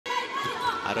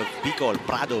out of Bicol.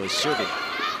 Prado is serving.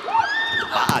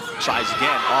 Baad tries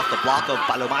again off the block of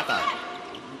Palomata.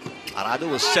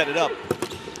 Arado will set it up.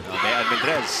 Mayan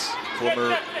Mendrez,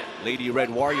 former Lady Red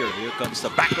Warrior. Here comes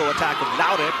the back row attack of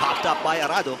Laure, popped up by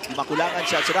Arado. Makulangan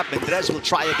sets it up. Mendrez will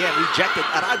try again. Rejected.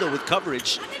 Arado with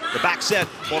coverage. The back set.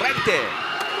 Morente.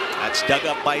 That's dug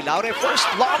up by Laure. First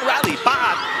long rally.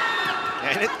 Baad.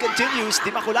 And it continues.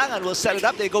 Makulangan will set it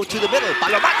up. They go to the middle.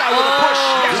 Palomata with a push.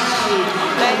 Yes.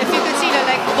 Like, if you can see that,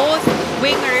 like, both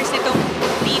wingers nitong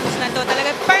teams na to,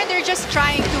 talaga, parang they're just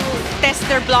trying to test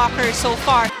their blockers so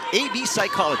far. AB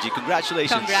Psychology.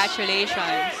 Congratulations.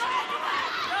 Congratulations.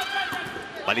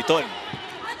 Baliton.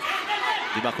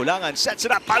 Makulangan sets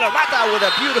it up. Palomata with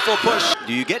a beautiful push.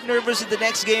 Do you get nervous in the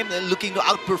next game and looking to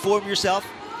outperform yourself?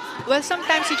 Well,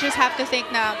 sometimes you just have to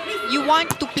think na you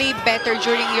want to play better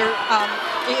during your,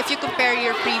 if you compare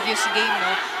your previous game,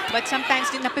 no? But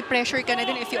sometimes napipressure ka na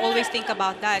din if you always think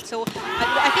about that. So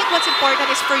I think what's important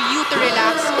is for you to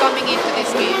relax coming into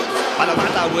this game.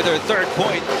 Palomata with her third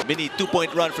point. Mini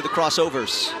 2-point run for the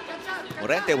crossovers.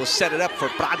 Morente will set it up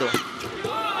for Prado.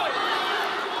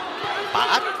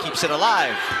 Baat keeps it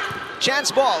alive. Chance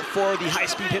ball for the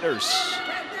high-speed hitters.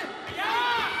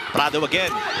 Prado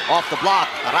again, off the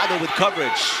block. Arado with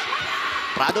coverage.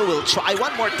 Prado will try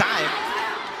one more time.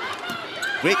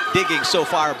 Great digging so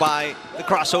far by the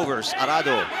crossovers.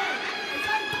 Arado.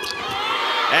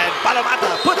 And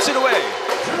Palomata puts it away.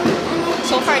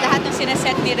 So far, lahat ng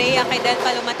sinaset ni Rhea kay Dell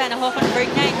Palamota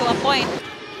na-convert na into a point.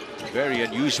 Very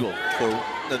unusual for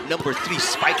the number 3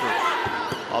 spiker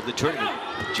of the tournament.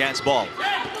 Chance ball.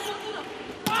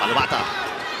 Palomata.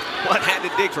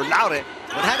 One-handed dig for Laure.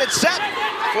 One-handed set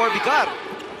for Vicar.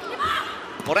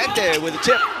 Morente with a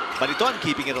tip. Baliton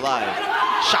keeping it alive.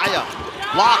 Shaya.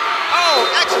 Block. Oh,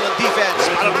 excellent defense.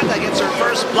 Palomata gets her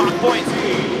first block point.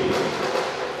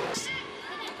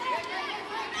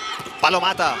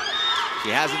 Palomata.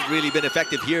 She hasn't really been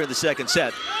effective here in the second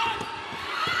set.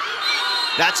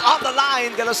 That's on the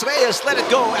line. Galos Reyes let it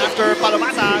go after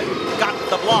Palomata got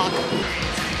the block.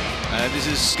 And this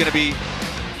is going to be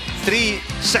 3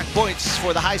 set points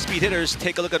for the high-speed hitters.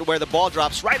 Take a look at where the ball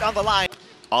drops right on the line.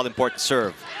 All-important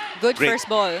serve. Good first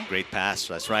ball. Great pass,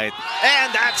 that's right. And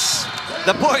that's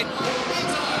the point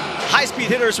high-speed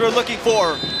hitters were looking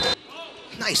for.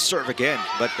 Nice serve again,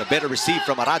 but a better receive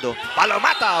from Arado.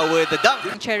 Palomata with the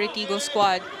dunk. Chery Tiggo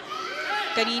squad.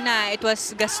 Kanina, it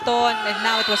was Gaston, and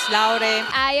now it was Laure.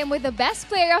 I am with the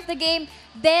best player of the game,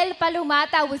 Dell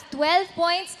Palamota, with 12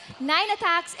 points, 9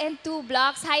 attacks, and 2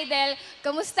 blocks. Hi, Dell.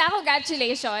 Kamusta?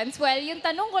 Congratulations. Well, yung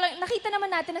tanong ko lang, nakita naman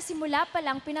natin na simula pa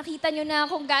lang, pinakita nyo na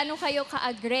kung gaano kayo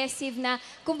ka-aggressive na,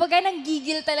 kumbaga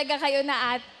nanggigil talaga kayo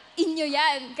na at inyo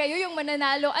yan. Kayo yung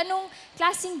mananalo. Anong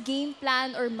klaseng game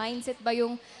plan or mindset ba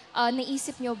yung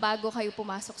naisip nyo bago kayo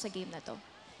pumasok sa game na to?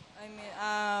 I mean,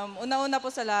 una-una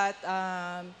po sa lahat,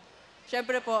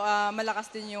 syempre po, malakas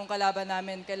din yung kalaban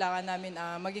namin. Kailangan namin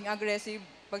maging aggressive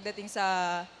pagdating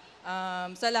sa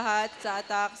lahat, sa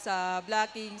attack, sa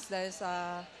blocking,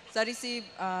 sa receive.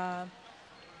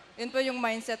 Yun po yung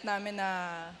mindset namin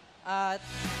na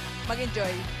mag-enjoy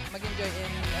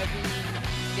in every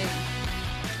game,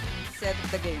 set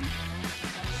the game.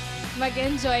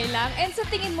 Mag-enjoy lang. And sa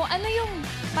tingin mo, ano yung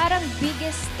parang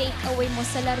biggest takeaway mo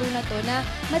sa laro na to na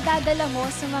madadala mo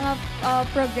sa mga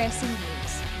progressing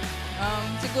games?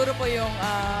 Siguro po yung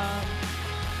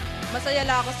masaya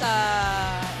lang ako sa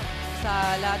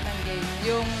lahat ng game.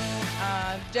 Yung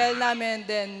gel namin,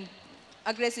 then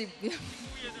aggressive.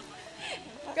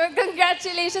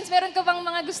 Congratulations! Meron ka bang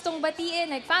mga gustong batiin,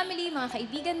 like family, mga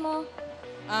kaibigan mo?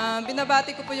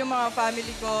 Binabati ko po yung mga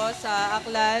family ko sa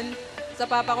Aklan. Sa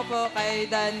papa ko po, kay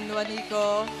Dan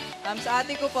Juanico. Sa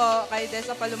ate ko po, kay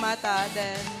Desa Palomata.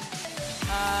 Then,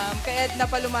 kay Edna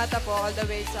Palomata po, all the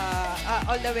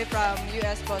way from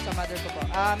US po sa mother ko po.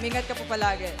 Ingat ka po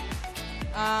palagi.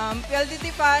 PLDT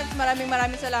fans, maraming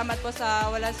salamat po sa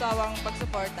walang sawang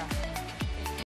pagsuporta.